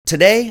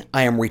Today,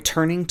 I am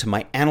returning to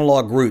my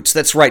analog roots.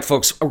 That's right,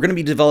 folks. We're going to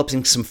be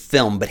developing some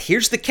film, but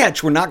here's the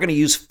catch. We're not going to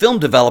use Film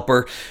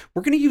Developer.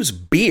 We're going to use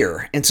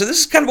beer. And so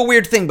this is kind of a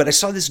weird thing, but I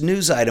saw this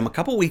news item a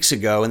couple weeks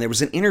ago, and there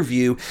was an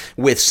interview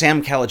with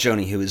Sam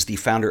Calagione, who is the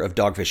founder of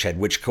Dogfish Head,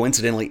 which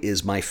coincidentally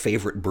is my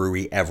favorite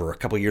brewery ever. A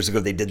couple years ago,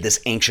 they did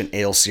this Ancient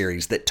Ale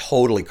series that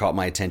totally caught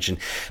my attention.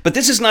 But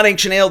this is not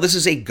Ancient Ale. This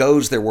is a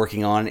Gose they're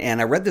working on,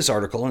 and I read this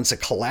article, and it's a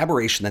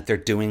collaboration that they're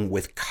doing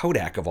with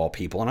Kodak, of all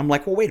people. And I'm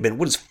like, well, wait a minute.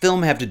 What does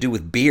film have to do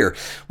with beer?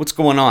 What's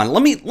going on?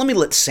 Let me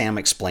let Sam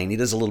explain. He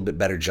does a little bit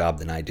better job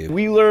than I do.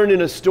 We learned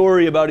in a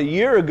story about a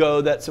year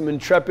ago that some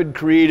intrepid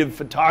creative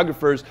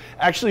photographers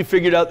actually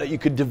figured out that you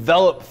could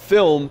develop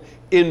film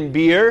in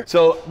beer.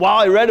 So while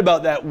I read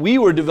about that, we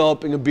were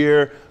developing a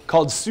beer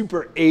called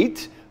Super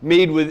 8,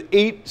 made with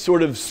 8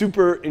 sort of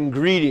super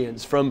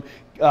ingredients, from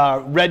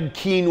red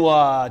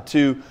quinoa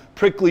to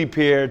prickly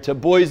pear to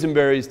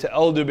boysenberries to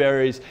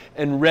elderberries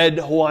and red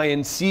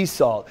Hawaiian sea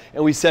salt.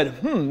 And we said,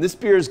 this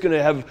beer is going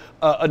to have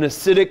an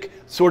acidic,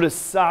 sort of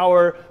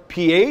sour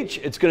pH.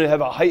 It's going to have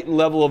a heightened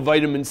level of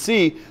vitamin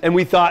C. And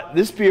we thought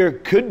this beer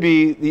could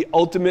be the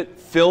ultimate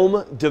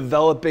film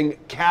developing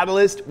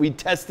catalyst. We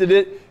tested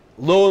it.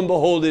 Lo and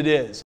behold, it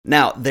is.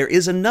 Now, there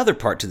is another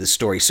part to this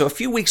story. So a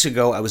few weeks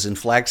ago, I was in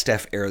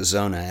Flagstaff,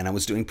 Arizona, and I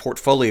was doing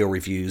portfolio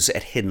reviews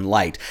at Hidden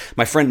Light.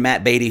 My friend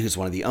Matt Beatty, who's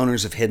one of the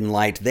owners of Hidden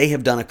Light, they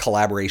have done a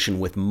collaboration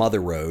with Mother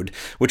Road,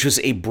 which was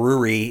a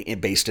brewery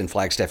based in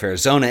Flagstaff,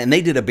 Arizona, and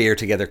they did a beer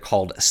together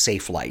called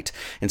Safe Light.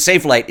 And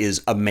Safe Light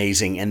is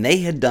amazing, and they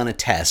had done a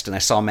test, and I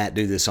saw Matt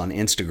do this on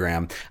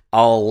Instagram.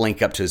 I'll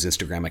link up to his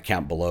Instagram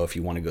account below if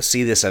you want to go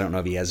see this. I don't know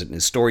if he has it in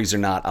his stories or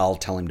not. I'll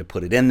tell him to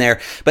put it in there.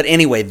 But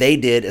anyway, they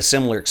did a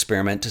similar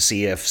experiment to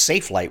see if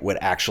Safe Light would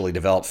actually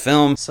develop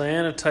film.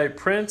 Cyanotype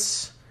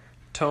prints,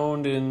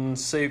 toned and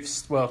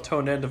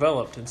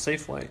developed in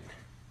Safe Light.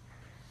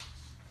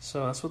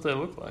 So that's what they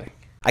look like.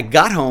 I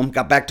got home,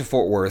 got back to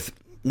Fort Worth.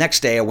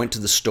 Next day, I went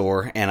to the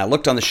store and I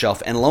looked on the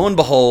shelf, and lo and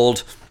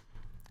behold,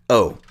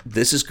 oh,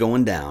 this is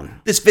going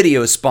down. This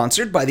video is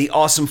sponsored by the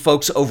awesome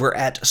folks over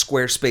at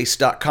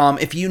Squarespace.com.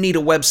 If you need a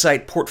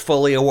website,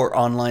 portfolio, or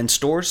online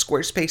store,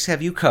 Squarespace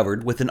have you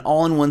covered with an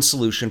all-in-one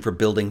solution for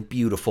building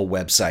beautiful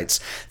websites.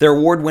 Their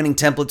award-winning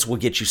templates will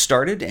get you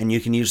started, and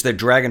you can use their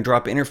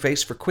drag-and-drop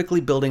interface for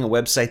quickly building a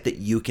website that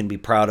you can be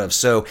proud of.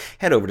 So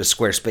head over to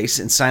Squarespace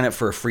and sign up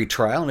for a free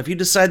trial. And if you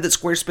decide that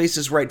Squarespace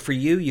is right for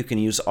you, you can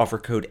use offer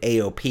code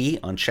AOP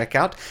on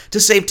checkout to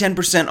save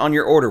 10% on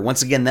your order.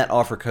 Once again, that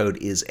offer code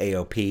is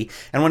AOP.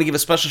 And I want to give a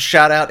special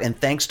shout out and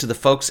thanks to the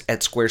folks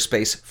at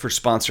Squarespace for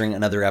sponsoring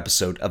another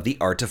episode of The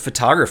Art of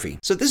Photography.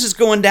 So this is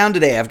going down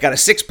today. I've got a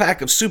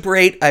 6-pack of Super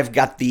 8. I've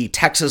got the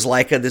Texas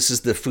Leica. This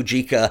is the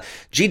Fujica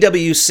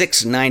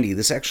GW690.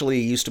 This actually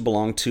used to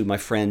belong to my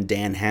friend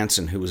Dan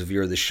Hansen, who was a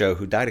viewer of the show,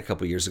 who died a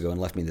couple years ago and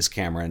left me this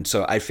camera. And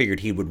so I figured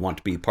he would want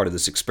to be part of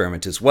this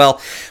experiment as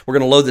well. We're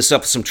going to load this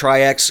up with some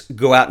Tri-X,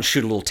 go out and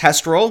shoot a little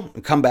test roll,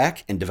 and come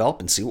back and develop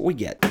and see what we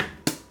get.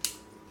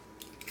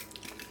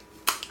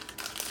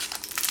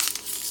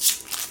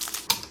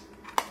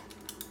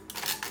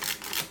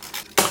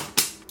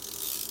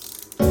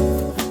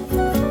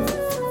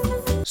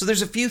 So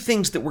there's a few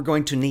things that we're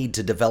going to need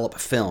to develop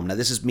film. Now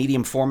this is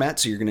medium format,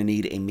 so you're going to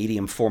need a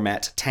medium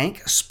format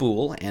tank,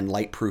 spool, and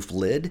light-proof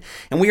lid.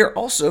 And we are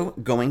also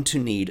going to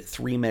need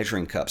 3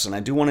 measuring cups. And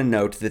I do want to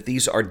note that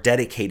these are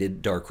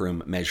dedicated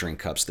darkroom measuring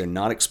cups. They're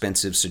not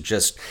expensive, so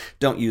just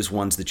don't use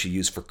ones that you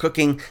use for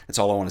cooking. That's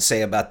all I want to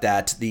say about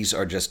that. These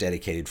are just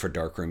dedicated for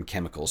darkroom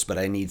chemicals. But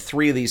I need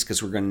 3 of these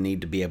because we're going to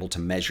need to be able to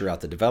measure out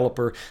the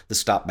developer, the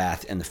stop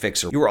bath, and the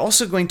fixer. You are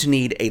also going to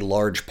need a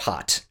large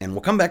pot. And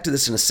we'll come back to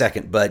this in a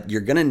second, but you're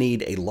going to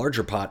need a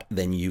larger pot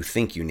than you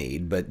think you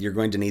need, but you're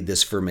going to need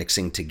this for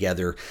mixing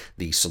together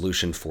the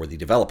solution for the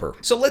developer.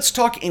 So let's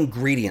talk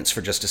ingredients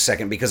for just a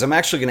second, because I'm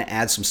actually going to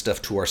add some stuff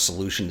to our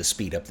solution to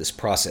speed up this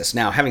process.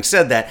 Now, having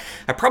said that,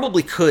 I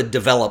probably could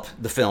develop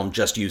the film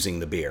just using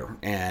the beer,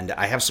 and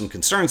I have some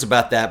concerns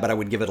about that, but I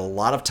would give it a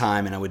lot of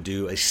time and I would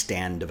do a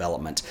stand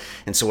development.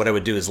 And so what I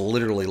would do is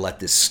literally let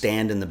this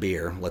stand in the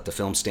beer, let the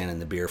film stand in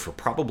the beer for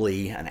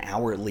probably an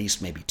hour at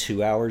least, maybe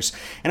 2 hours,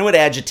 and I would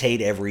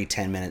agitate every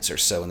 10 minutes or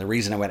so. And the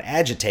reason I would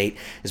agitate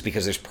is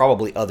because there's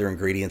probably other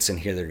ingredients in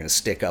here that are going to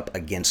stick up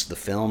against the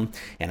film,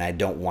 and I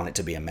don't want it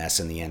to be a mess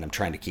in the end. I'm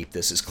trying to keep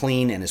this as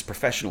clean and as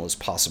professional as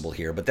possible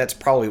here, but that's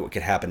probably what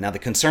could happen. Now, the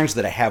concerns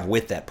that I have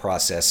with that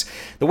process,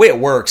 the way it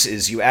works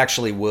is you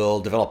actually will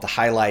develop the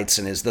highlights,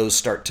 and as those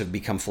start to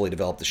become fully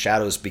developed, the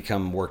shadows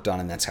become worked on,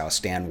 and that's how a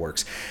stand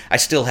works. I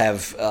still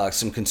have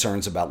some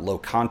concerns about low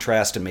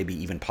contrast and maybe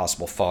even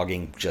possible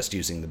fogging just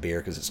using the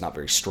beer because it's not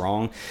very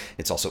strong.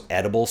 It's also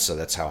edible, so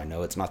that's how I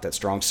know it's not that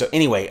strong. So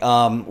anyway,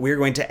 we're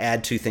going to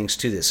add two things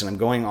to this, and I'm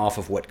going off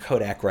of what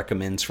Kodak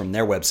recommends from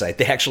their website.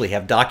 They actually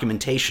have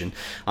documentation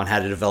on how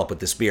to develop with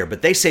this beer,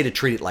 but they say to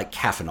treat it like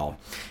Caffeinol.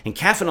 And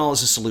Caffeinol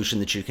is a solution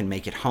that you can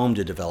make at home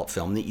to develop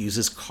film that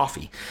uses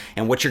coffee.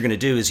 And what you're going to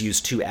do is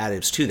use two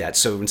additives to that.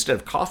 So instead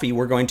of coffee,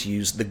 we're going to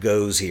use the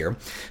Goes here.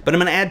 But I'm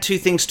going to add two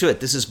things to it.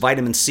 This is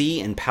vitamin C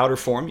in powder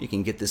form. You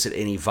can get this at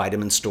any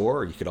vitamin store,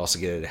 or you could also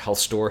get it at a health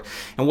store.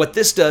 And what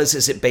this does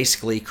is it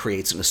basically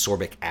creates an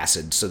ascorbic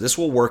acid. So this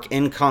will work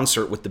in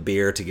concert with the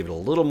beer to give it a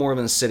little more of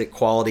an acidic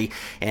quality,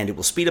 and it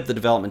will speed up the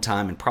development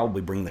time and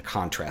probably bring the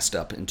contrast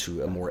up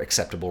into a more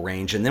acceptable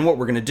range. And then what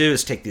we're going to do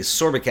is take the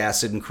ascorbic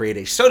acid and create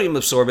a sodium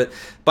absorbent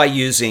by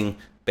using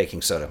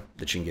baking soda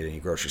that you can get in any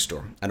grocery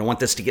store. I don't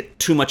want this to get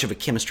too much of a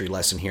chemistry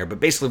lesson here,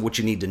 but basically what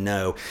you need to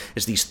know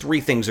is these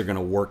three things are going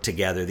to work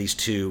together. These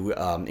two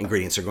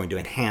ingredients are going to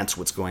enhance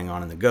what's going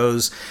on in the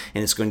Goes,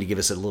 and it's going to give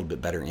us a little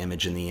bit better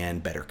image in the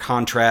end, better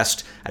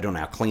contrast. I don't know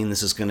how clean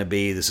this is going to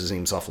be. This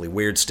seems awfully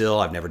weird still.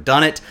 I've never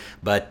done it,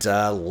 but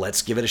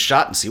let's give it a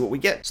shot and see what we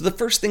get. So the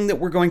first thing that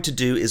we're going to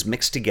do is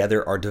mix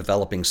together our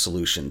developing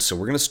solution. So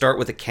we're going to start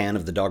with a can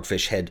of the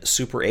Dogfish Head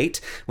Super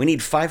 8. We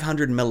need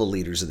 500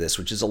 milliliters of this,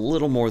 which is a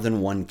little more than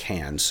one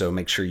can, so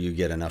make sure you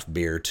get enough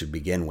beer to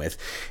begin with.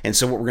 And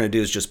so what we're going to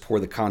do is just pour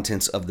the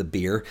contents of the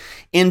beer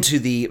into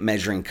the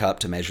measuring cup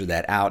to measure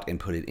that out and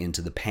put it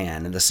into the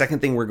pan. And the second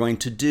thing we're going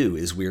to do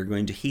is we are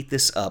going to heat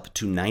this up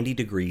to 90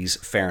 degrees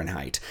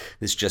Fahrenheit.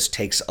 This just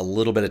takes a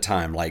little bit of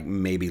time, like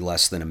maybe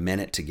less than a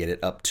minute, to get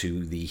it up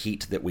to the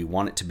heat that we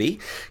want it to be.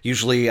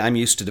 Usually I'm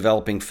used to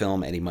developing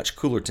film at a much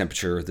cooler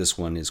temperature. This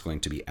one is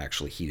going to be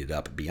actually heated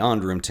up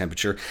beyond room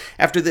temperature.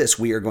 After this,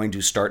 we are going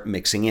to start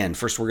mixing in.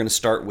 First, we're going to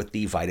start with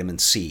the vitamin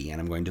C, and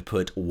I'm going to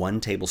put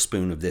 1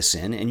 tablespoon of this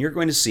in, and you're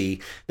going to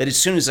see that as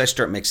soon as I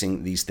start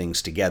mixing these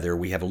things together,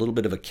 we have a little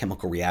bit of a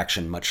chemical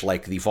reaction, much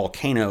like the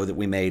volcano that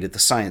we made at the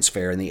science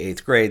fair in the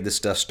 8th grade. This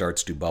stuff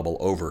starts to bubble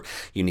over.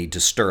 You need to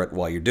stir it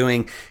while you're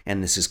doing,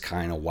 and this is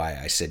kind of why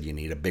I said you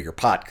need a bigger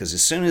pot, because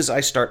as soon as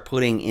I start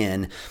putting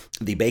in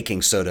the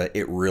baking soda,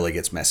 it really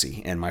gets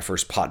messy, and my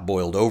first pot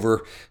boiled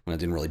over. Well, it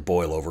didn't really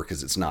boil over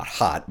because it's not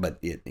hot, but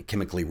it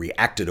chemically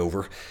reacted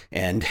over,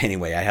 and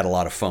anyway, I had a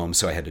lot of foam,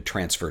 so I had to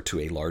transfer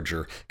to a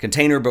larger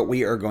container. But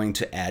we are going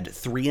to add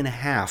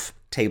 3.5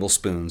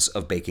 tablespoons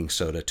of baking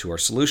soda to our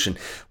solution.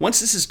 Once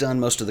this is done,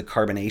 most of the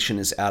carbonation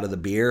is out of the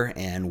beer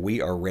and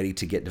we are ready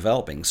to get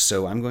developing.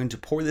 So I'm going to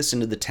pour this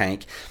into the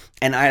tank,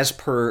 and as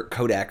per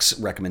Kodak's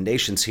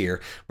recommendations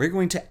here, we're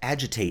going to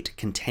agitate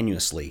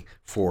continuously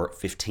for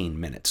 15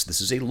 minutes. This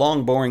is a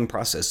long, boring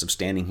process of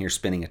standing here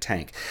spinning a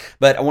tank.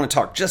 But I want to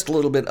talk just a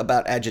little bit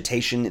about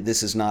agitation.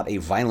 This is not a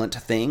violent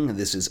thing.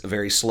 This is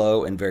very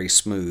slow and very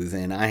smooth.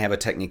 And I have a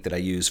technique that I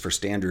use for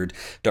standard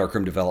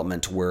darkroom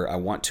development where I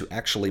want to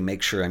actually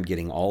make sure I'm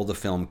getting all the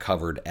film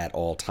covered at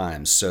all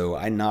times. So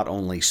I not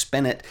only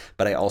spin it,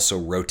 but I also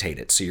rotate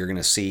it. So you're going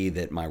to see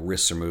that my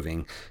wrists are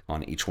moving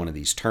on each one of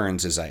these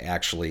turns as I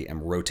actually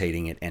am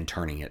rotating it and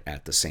turning it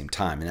at the same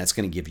time. And that's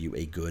going to give you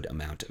a good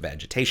amount of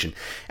agitation.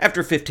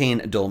 After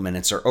 15 dull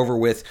minutes are over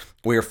with,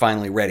 we are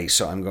finally ready.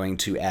 So I'm going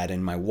to add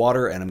in my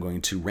water and I'm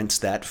going to rinse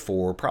that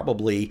for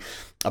probably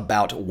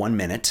about 1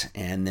 minute.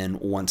 And then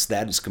once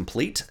that is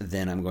complete,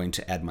 then I'm going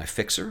to add my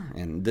fixer.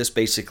 And this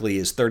basically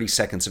is 30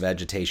 seconds of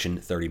agitation,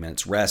 30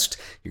 minutes rest.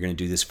 You're going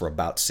to do this for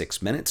about 6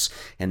 minutes,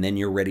 and then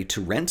you're ready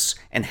to rinse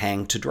and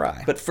hang to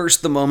dry. But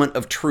first, the moment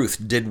of truth.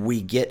 Did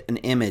we get an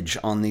image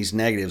on these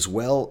negatives?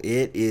 Well,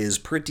 it is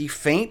pretty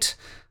faint,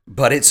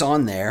 but it's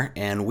on there,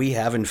 and we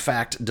have in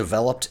fact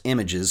developed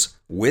images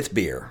with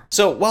beer.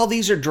 So while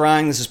these are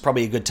drying, this is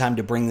probably a good time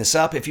to bring this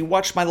up. If you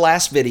watched my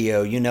last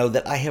video, you know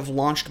that I have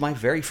launched my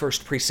very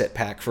first preset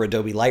pack for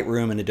Adobe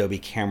Lightroom and Adobe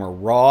Camera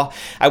Raw.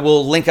 I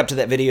will link up to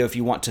that video if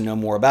you want to know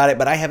more about it,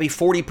 but I have a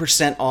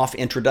 40% off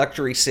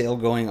introductory sale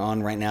going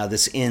on right now.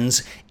 This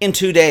ends in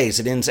 2 days.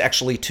 It ends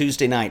actually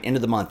Tuesday night, end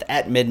of the month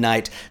at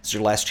midnight. It's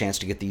your last chance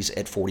to get these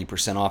at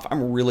 40% off.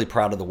 I'm really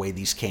proud of the way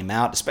these came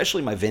out,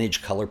 especially my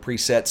vintage color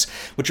presets,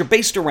 which are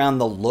based around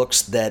the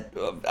looks that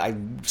I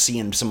see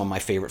in some of my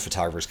favorite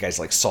photographers, guys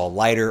like Saul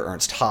Leiter,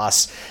 Ernst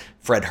Haas,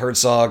 Fred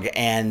Herzog,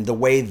 and the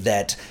way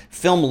that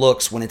film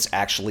looks when it's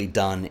actually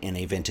done in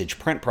a vintage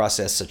print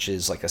process, such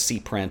as like a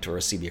C-print or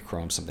a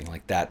Sevichrome, something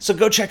like that. So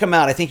go check them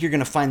out. I think you're going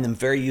to find them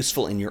very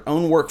useful in your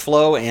own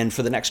workflow, and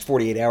for the next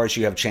 48 hours,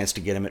 you have a chance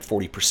to get them at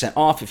 40%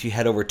 off if you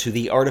head over to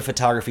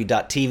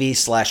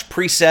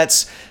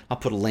theartofphotography.tv/presets. I'll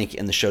put a link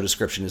in the show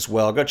description as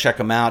well. Go check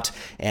them out,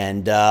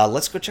 and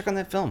let's go check on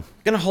that film.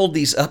 I'm going to hold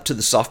these up to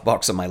the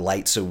softbox of my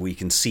light so we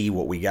can see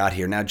what we got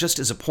here. Now, just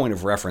as a point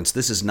of reference,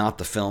 this is not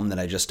the film that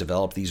I just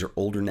developed. These are are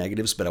older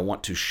negatives, but I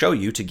want to show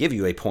you, to give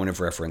you a point of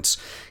reference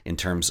in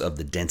terms of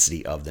the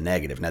density of the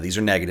negative. Now, these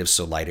are negatives,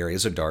 so light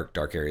areas are dark,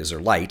 dark areas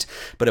are light.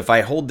 But if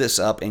I hold this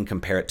up and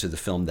compare it to the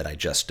film that I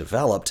just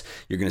developed,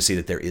 you're going to see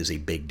that there is a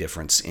big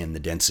difference in the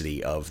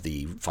density of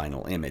the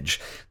final image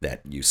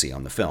that you see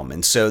on the film.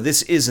 And so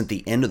this isn't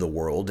the end of the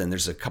world, and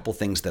there's a couple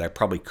things that I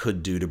probably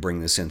could do to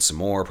bring this in some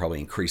more, probably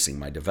increasing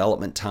my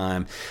development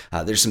time.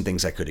 There's some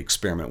things I could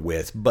experiment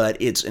with, but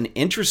it's an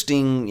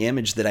interesting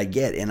image that I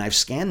get, and I've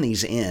scanned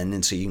these in,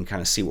 and so you can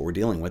kind of see what we're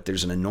dealing with.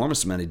 There's an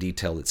enormous amount of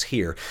detail that's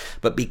here,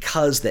 but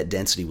because that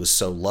density was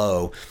so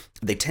low,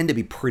 they tend to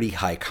be pretty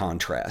high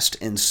contrast.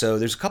 And so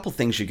there's a couple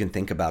things you can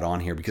think about on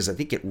here, because I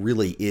think it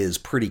really is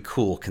pretty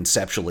cool,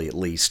 conceptually at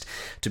least,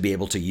 to be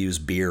able to use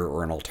beer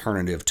or an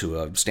alternative to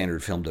a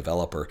standard film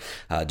developer,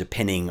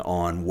 depending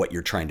on what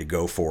you're trying to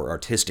go for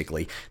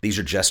artistically. These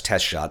are just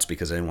test shots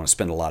because I didn't want to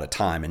spend a lot of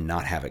time and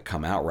not have it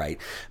come out right.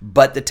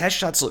 But the test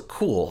shots look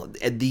cool.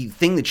 The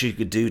thing that you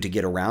could do to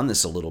get around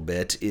this a little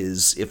bit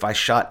is if I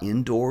shot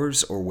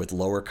indoors or with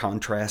lower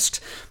contrast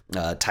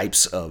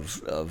types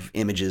of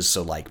images,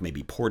 so like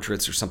maybe portraits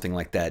or something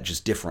like that,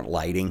 just different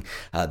lighting.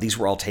 These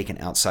were all taken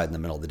outside in the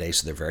middle of the day,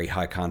 so they're very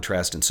high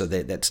contrast, and so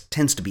that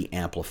tends to be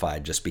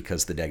amplified just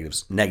because the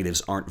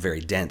negatives aren't very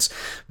dense.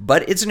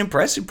 But it's an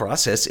impressive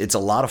process. It's a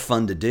lot of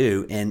fun to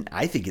do, and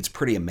I think it's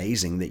pretty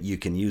amazing that you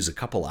can use a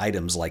couple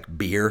items like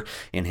beer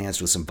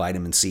enhanced with some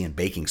vitamin C and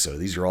baking soda.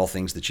 These are all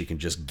things that you can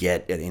just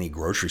get at any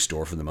grocery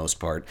store for the most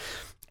part,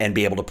 and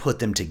be able to put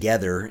them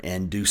together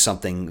and do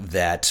something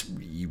that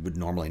you would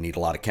normally need a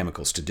lot of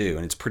chemicals to do.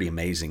 And it's pretty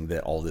amazing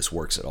that all this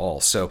works at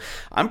all. So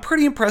I'm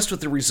pretty impressed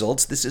with the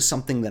results. This is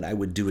something that I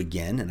would do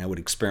again and I would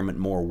experiment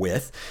more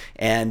with.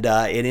 And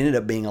it ended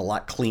up being a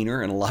lot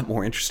cleaner and a lot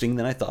more interesting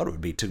than I thought it would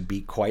be, to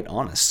be quite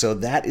honest. So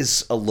that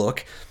is a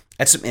look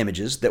at some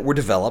images that were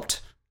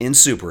developed in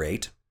Super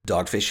 8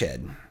 Dogfish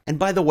Head. And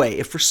by the way,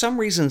 if for some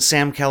reason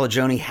Sam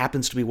Calagione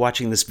happens to be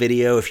watching this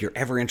video, if you're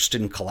ever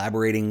interested in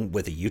collaborating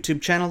with a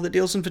YouTube channel that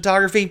deals in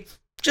photography,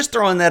 just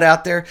throwing that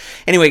out there.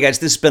 Anyway, guys,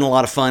 this has been a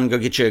lot of fun. Go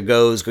get you a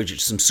Goes, go get you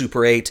some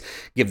Super 8.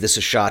 Give this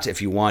a shot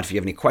if you want. If you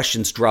have any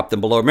questions, drop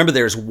them below. Remember,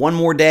 there's one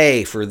more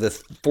day for the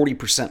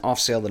 40% off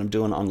sale that I'm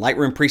doing on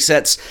Lightroom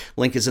presets.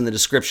 Link is in the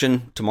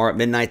description. Tomorrow at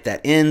midnight,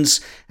 that ends.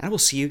 And I will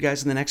see you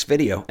guys in the next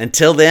video.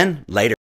 Until then, later.